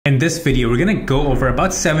In this video, we're gonna go over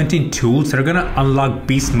about 17 tools that are gonna unlock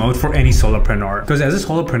beast mode for any solopreneur. Because as a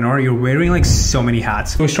solopreneur, you're wearing like so many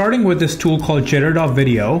hats. So starting with this tool called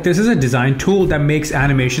jitter.video. This is a design tool that makes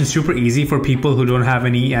animation super easy for people who don't have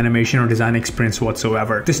any animation or design experience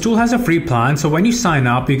whatsoever. This tool has a free plan, so when you sign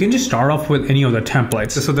up, you can just start off with any of the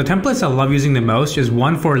templates. So the templates I love using the most is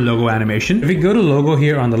one for logo animation. If you go to logo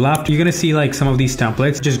here on the left, you're gonna see like some of these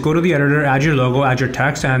templates. Just go to the editor, add your logo, add your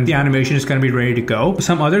text, and the animation is gonna be ready to go.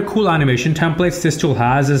 Some other cool animation templates this tool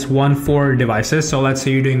has is one for devices. So let's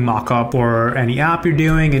say you're doing mockup for any app you're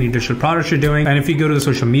doing, any digital products you're doing. And if you go to the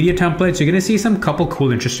social media templates, you're gonna see some couple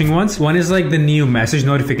cool interesting ones. One is like the new message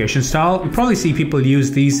notification style. You probably see people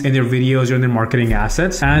use these in their videos or in their marketing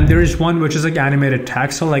assets. And there is one which is like animated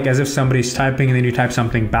text. So like as if somebody's typing and then you type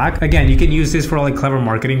something back. Again, you can use this for like clever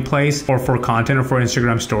marketing plays or for content or for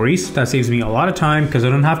Instagram stories. That saves me a lot of time because I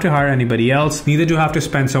don't have to hire anybody else. Neither do I have to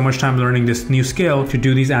spend so much time learning this new skill to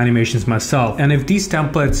do these animations myself. And if these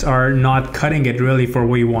templates are not cutting it really for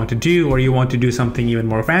what you want to do, or you want to do something even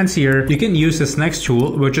more fancier, you can use this next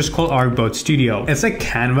tool, which is called artboard.studio. It's like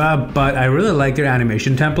Canva, but I really like their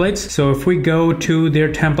animation templates. So if we go to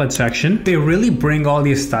their template section, they really bring all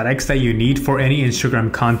the aesthetics that you need for any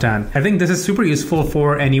Instagram content. I think this is super useful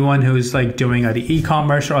for anyone who's like doing either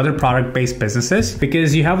e-commerce or other product-based businesses,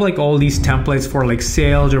 because you have like all these templates for like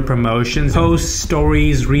sales or promotions, posts,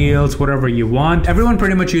 stories, reels, whatever you want. Everyone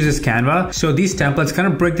pretty much uses Canva. So these templates kind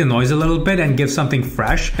of break the noise a little bit and give something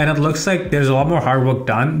fresh. And it looks like there's a lot more hard work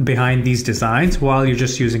done behind these designs while you're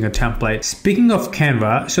just using a template. Speaking of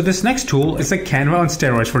Canva, so this next tool is like Canva on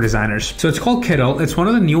steroids for designers. So it's called Kiddle. It's one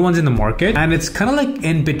of the new ones in the market, and it's kind of like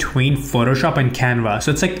in between Photoshop and Canva.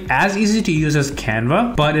 So it's like as easy to use as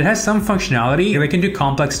Canva, but it has some functionality. They can do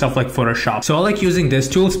complex stuff like Photoshop. So I like using this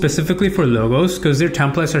tool specifically for logos because their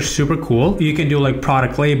templates are super cool. You can do like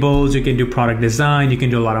product labels, you can do product design, you can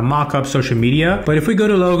do a lot of mockup, social media. But if we go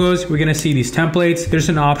to logos, we're gonna see these templates. There's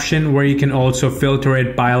an option where you can also filter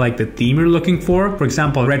it by like the theme you're looking for. For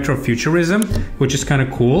example, retrofuturism, which is kind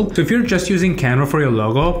of cool. So if you're just using Canva for your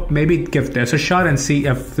logo, maybe give this a shot and see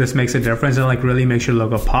if this makes a difference and like really makes your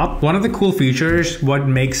logo pop. One of the cool features, what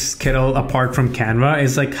makes Kiddle apart from Canva,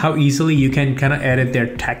 is like how easily you can kind of edit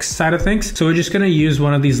their text side of things. So we're just gonna use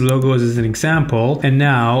one of these logos as an example. And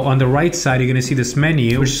now on the right side, you're gonna see this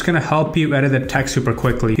menu, which is gonna help you edit the text super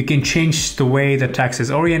quickly. You can change the way the text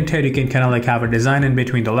is oriented. You can kind of like have a design in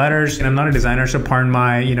between the letters. And I'm not a designer, so pardon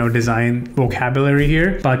my, design vocabulary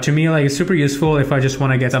here. But to me, like it's super useful if I just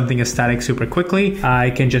want to get something aesthetic super quickly. I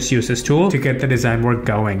can just use this tool to get the design work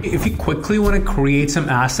going. If you quickly want to create some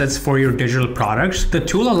assets for your digital products, the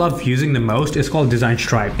tool I love using the most is called Design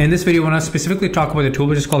Stripe. In this video, I want to specifically talk about the tool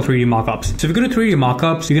which is called 3D Mockups. So if you go to 3D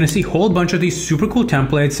Mockups, you're going to see a whole bunch of these super cool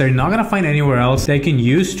templates that you're not going to find anywhere else that you can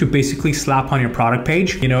use to basically slap on your product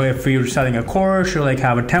page. If you're selling a course or like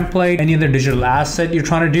have a template, any other digital asset you're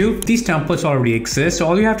trying to do, these templates already exist. So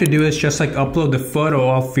all you have to do is just like upload the photo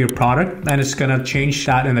of your product and it's gonna change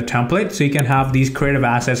that in the template. So you can have these creative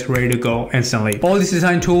assets ready to go instantly. All these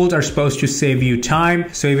design tools are supposed to save you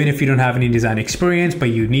time. So even if you don't have any design experience, but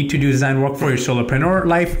you need to do design work for your solopreneur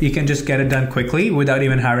life, you can just get it done quickly without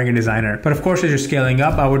even hiring a designer. But of course, as you're scaling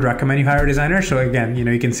up, I would recommend you hire a designer. So again,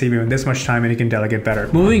 you can save you this much time and you can delegate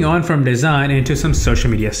better. Moving on from design into some social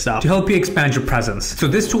media stuff to help you expand your presence. So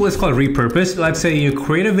this tool is called Repurpose. Let's say you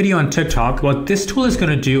create a video on TikTok. What this tool is going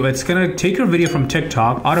to do, it's going to take your video from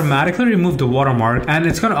TikTok, automatically remove the watermark, and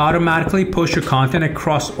it's going to automatically post your content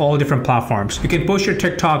across all different platforms. You can post your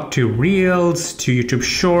TikTok to Reels, to YouTube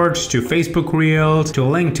Shorts, to Facebook Reels, to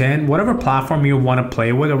LinkedIn, whatever platform you want to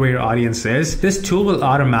play with or where your audience is. This tool will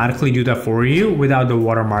automatically do that for you without the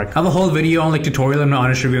watermark. I have a whole video on like tutorial and an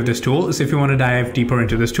honest review of this tool. So if you want to dive deeper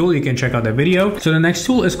into this tool, you can check out that video. So the next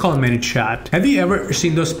tool is called Minute Chat. Have you ever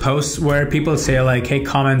seen those posts where people say like, hey,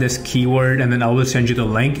 comment this keyword and then I will send you the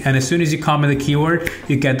link. And as soon as you comment the keyword,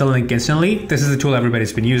 you get the link instantly. This is the tool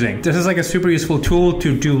everybody's been using. This is like a super useful tool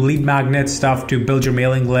to do lead magnet stuff, to build your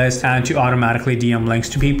mailing list and to automatically DM links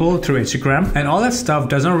to people through Instagram. And all that stuff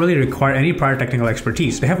doesn't really require any prior technical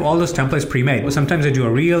expertise. They have all those templates pre-made. Sometimes I do a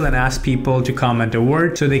reel and ask people to comment a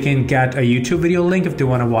word so they can get a YouTube video link if they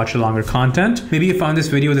want to watch longer content. Maybe you found this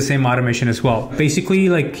video with the same automation as well. Basically,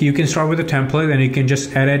 like you can start with a template and you can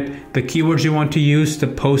just edit the keywords you want to use, the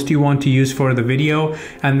post you want to use for the video,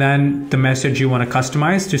 and then the message you want to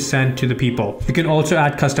customize to send to the people. You can also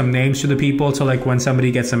add custom names to the people. So like when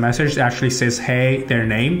somebody gets a message, it actually says, hey, their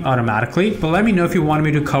name automatically. But let me know if you want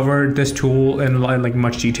me to cover this tool in like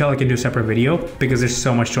much detail. I can do a separate video because there's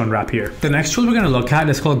so much to unwrap here. The next tool we're going to look at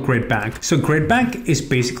is called GridBank. So GridBank is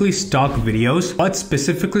basically stock videos, but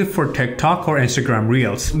specifically for TikTok or Instagram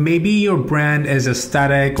Reels. Maybe your brand content is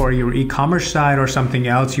aesthetic or your e-commerce site or something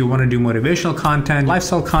else, you want to do motivational content,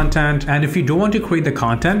 lifestyle content, and if you don't want to create the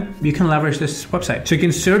content, you can leverage this website. So you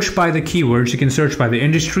can search by the keywords, you can search by the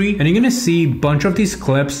industry, and you're going to see a bunch of these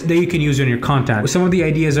clips that you can use in your content. Some of the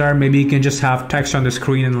ideas are maybe you can just have text on the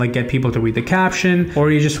screen and like get people to read the caption,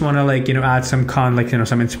 or you just want to like, add some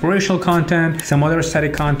some inspirational content, some other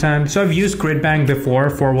aesthetic content. So I've used GridBank before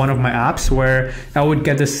for one of my apps where I would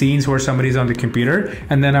get the scenes where somebody's on the computer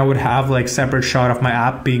and then I would have like separate shot of my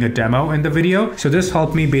app being a demo in the video. So this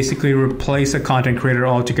helped me basically replace a content creator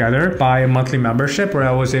altogether by a monthly membership where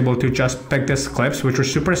I was able to just pick these clips, which were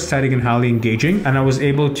super aesthetic and highly engaging. And I was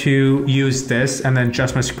able to use this and then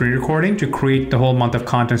just my screen recording to create the whole month of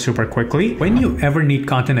content super quickly. When you ever need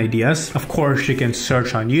content ideas, of course, you can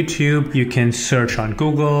search on YouTube, you can search on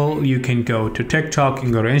Google, you can go to TikTok, you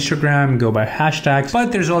can go to Instagram, go by hashtags,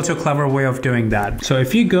 but there's also a clever way of doing that. So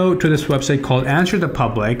if you go to this website called Answer the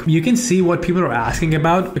Public, you can see what people are asking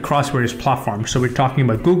about across various platforms. So we're talking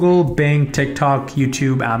about Google, Bing, TikTok,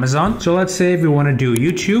 YouTube, Amazon. So let's say if you want to do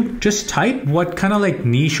YouTube, just type what kind of like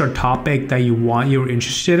niche or topic that you're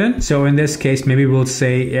interested in. So in this case, maybe we'll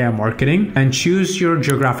say AI marketing and choose your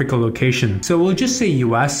geographical location. So we'll just say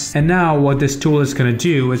US. And now what this tool is going to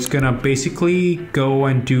do, it's going to basically go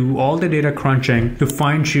and do all the data crunching to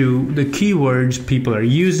find you the keywords people are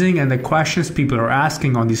using and the questions people are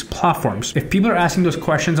asking on these platforms. If people are asking those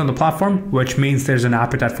questions on the platform, which means there's an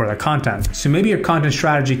appetite for the content. So maybe your content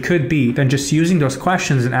strategy could be then just using those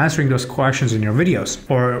questions and answering those questions in your videos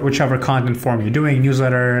or whichever content form you're doing,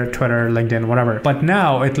 newsletter, Twitter, LinkedIn, whatever. But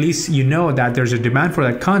now at least you know that there's a demand for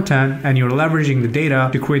that content and you're leveraging the data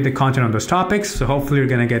to create the content on those topics. So hopefully you're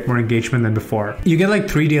going to get more engagement than before. You get like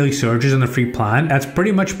 3 daily searches on the free plan. That's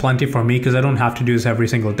pretty much plenty for me because I don't have to do this every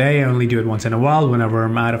single day. I only do it once in a while whenever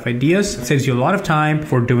I'm out of ideas. It saves you a lot of time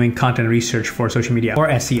for doing content research for social media or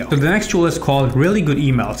SEO. So the next tool is called Really Good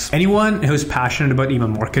Emails. Anyone who's passionate about email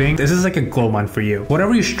marketing, this is like a gold mine for you.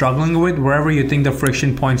 Whatever you're struggling with, wherever you think the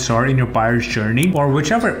friction points are in your buyer's journey, or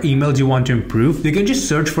whichever emails you want to improve, you can just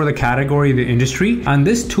search for the category, the industry, and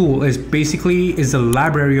this tool is basically the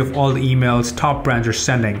library of all the emails top brands are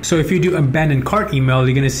sending. So if you do abandoned cart email,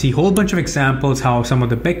 you're going to see a whole bunch of examples how some of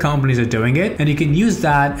the big companies are doing it, and you can use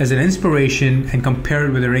that as an inspiration and compare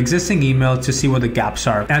it with your existing email to see what the gaps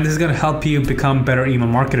are. And this is going to help you become a better email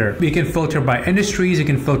marketer. You can filter by industries, you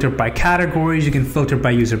can filter by categories, you can filter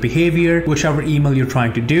by user behavior, whichever email you're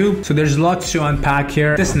trying to do. So there's lots to unpack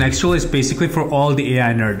here. This next tool is basically for all the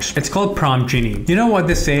AI nerds. It's called Prompt Genie. You know what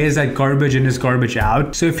they say is that garbage in is garbage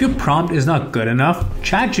out. So if your prompt is not good enough,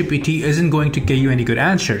 ChatGPT isn't going to get you any good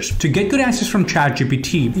answers. To get good answers from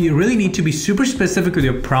ChatGPT, you really need to be super specific with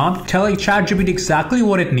your prompt, telling ChatGPT exactly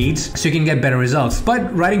what it needs so you can get better results.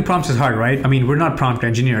 But writing prompts is hard, right? I mean, we're not prompt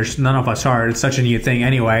engineers. None of us are. It's such a new thing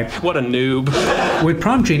anyway. What a noob. With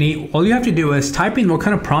Prompt Genie, all you have to do is type in what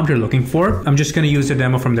kind of prompt you're looking for. I'm just going to use a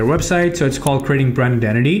demo from their website. So it's called Creating Brand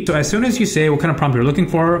Identity. So as soon as you say what kind of prompt you're looking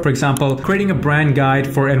for example, creating a brand guide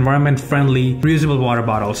for environment-friendly reusable water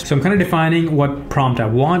bottles. So I'm kind of defining what prompt I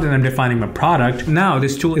want and I'm defining my product. Now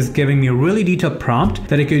this tool is giving me a really detailed prompt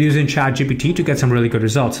that I could use in ChatGPT to get some really good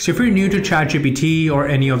results. So if you're new to ChatGPT or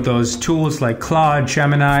any of those tools like Claude,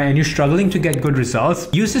 Gemini, and you're struggling to get good results,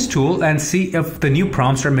 use this tool and see if the new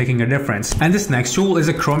prompts are making a difference. And this next tool is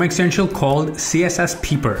a Chrome extension called CSS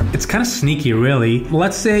Peeper. It's kind of sneaky, really.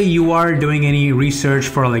 Let's say you are doing any research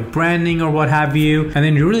for like branding or what have you, and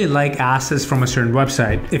then you really like assets from a certain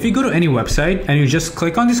website. If you go to any website and you just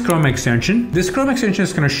click on this Chrome extension is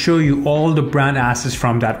going to show you all the brand assets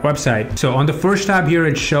from that website. So on the first tab here,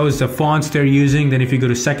 it shows the fonts they're using. Then if you go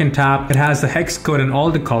to second tab, it has the hex code and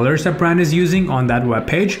all the colors that brand is using on that web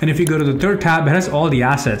page. And if you go to the third tab, it has all the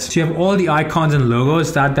assets. So you have all the icons and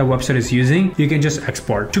logos that the website is using. You can just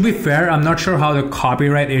export. To be fair, I'm not sure how the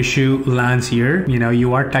copyright issue lands here.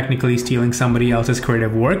 You are technically stealing somebody else's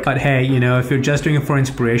creative work, but hey, if you're just doing it for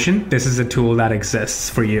inspiration, this is a tool that exists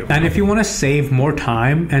for you. And if you want to save more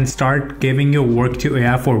time and start giving your work to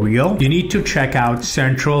AI for real, you need to check out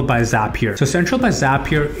Central by Zapier. So Central by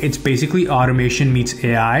Zapier, it's basically automation meets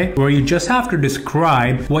AI, where you just have to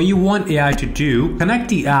describe what you want AI to do, connect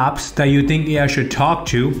the apps that you think AI should talk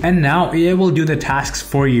to, and now AI will do the tasks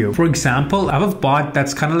for you. For example, I have a bot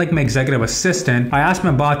that's kind of like my executive assistant. I ask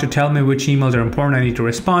my bot to tell me which emails are important I need to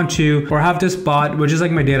respond to, or I have this bot which is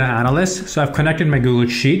like my data analyst. So I've connected my Google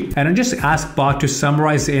Sheet and I just ask bot to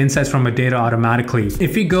summarize the insights from my data automatically.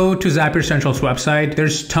 If you go to Zapier Central's website,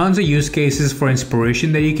 there's tons of use cases for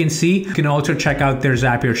inspiration that you can see. You can also check out their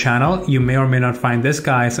Zapier channel. You may or may not find this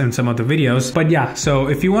guys in some of the videos, but yeah, so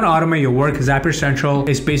if you want to automate your work, Zapier Central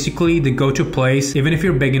is basically the go-to place, even if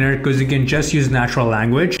you're a beginner, because you can just use natural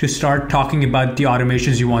language language to start talking about the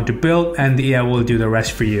automations you want to build, and the AI will do the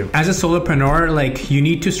rest for you. As a solopreneur, like, you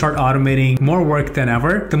need to start automating more work than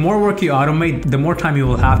ever. The more work you automate, the more time you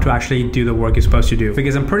will have to actually do the work you're supposed to do.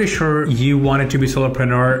 Because I'm pretty sure you wanted to be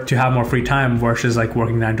solopreneur to have more free time versus like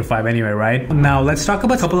working 9 to 5 anyway, right? Now let's talk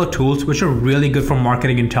about a couple of tools which are really good for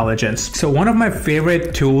marketing intelligence. So one of my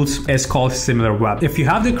favorite tools is called SimilarWeb. If you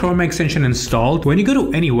have the Chrome extension installed, when you go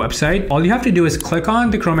to any website, all you have to do is click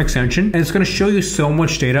on the Chrome extension and it's going to show you so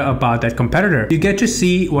much data about that competitor. You get to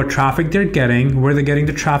see what traffic they're getting, where they're getting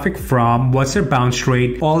the traffic from, what's their bounce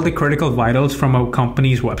rate, all the critical vitals from a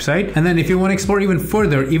company's website. And then if you want to explore even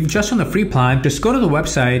further, even just on the free plan, just go to the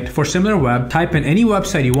website for SimilarWeb, type in any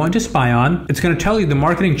website you want to spy on. It's going to tell you the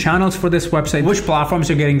marketing channels for this website, which platforms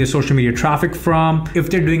they're getting the social media traffic from, if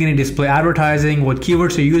they're doing any display advertising, what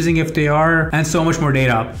keywords they're using if they are, and so much more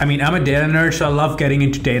data. I mean, I'm a data nerd, so I love getting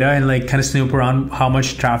into data and like kind of snoop around how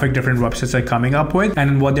much traffic different websites are coming up with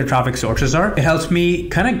and what their traffic sources are. It helps me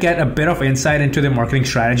kind of get a bit of insight into their marketing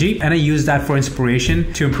strategy, and I use that for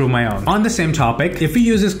inspiration to improve my own. On the same topic, if you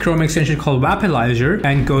use this Chrome extension called Vapilizer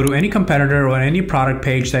and go to any competitor or any product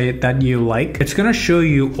page that you like, it's going to show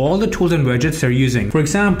you all the tools and widgets they're using. For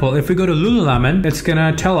example, if we go to Lululemon, it's going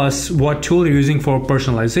to tell us what tool they're using for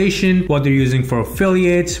personalization, what they're using for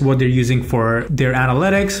affiliates, what they're using for their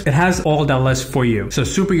analytics. It has all that list for you. So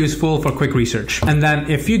super useful for quick research. And then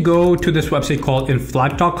if you go to this website called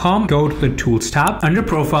inflect.com, go to the tools tab. Under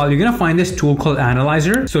profile, you're going to find this tool called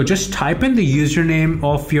Analyzer. So just type in the username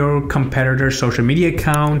of your competitor's social media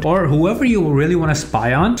account or whoever you really want to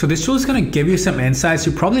spy on. So this tool is going to give you some insights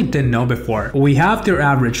you probably didn't know before. We have their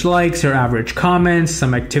average likes, their average comments,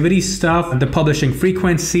 some activity stuff, the publishing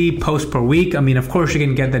frequency, posts per week. I mean, of course, you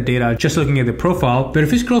can get the data just looking at the profile. But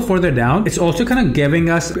if you scroll further down, it's also kind of giving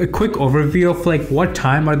us a quick overview of like what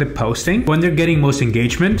time are they posting, when they're getting most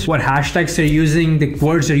engagement, what hashtags they're using, the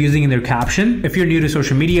words they're using in their caption. If you're new to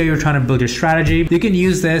social media, you're trying to build your strategy, you can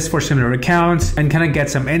use this for similar accounts and kind of get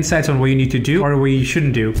some insights on what you need to do or what you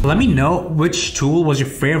shouldn't do. Let me know which tool was your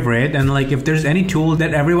favorite, and like if there's any tool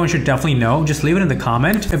that everyone should definitely know, just leave it in the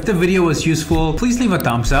comment. If the video was useful, please leave a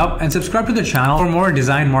thumbs up and subscribe to the channel for more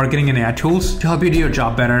design, marketing, and AI tools to help you do your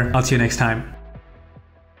job better. I'll see you next time.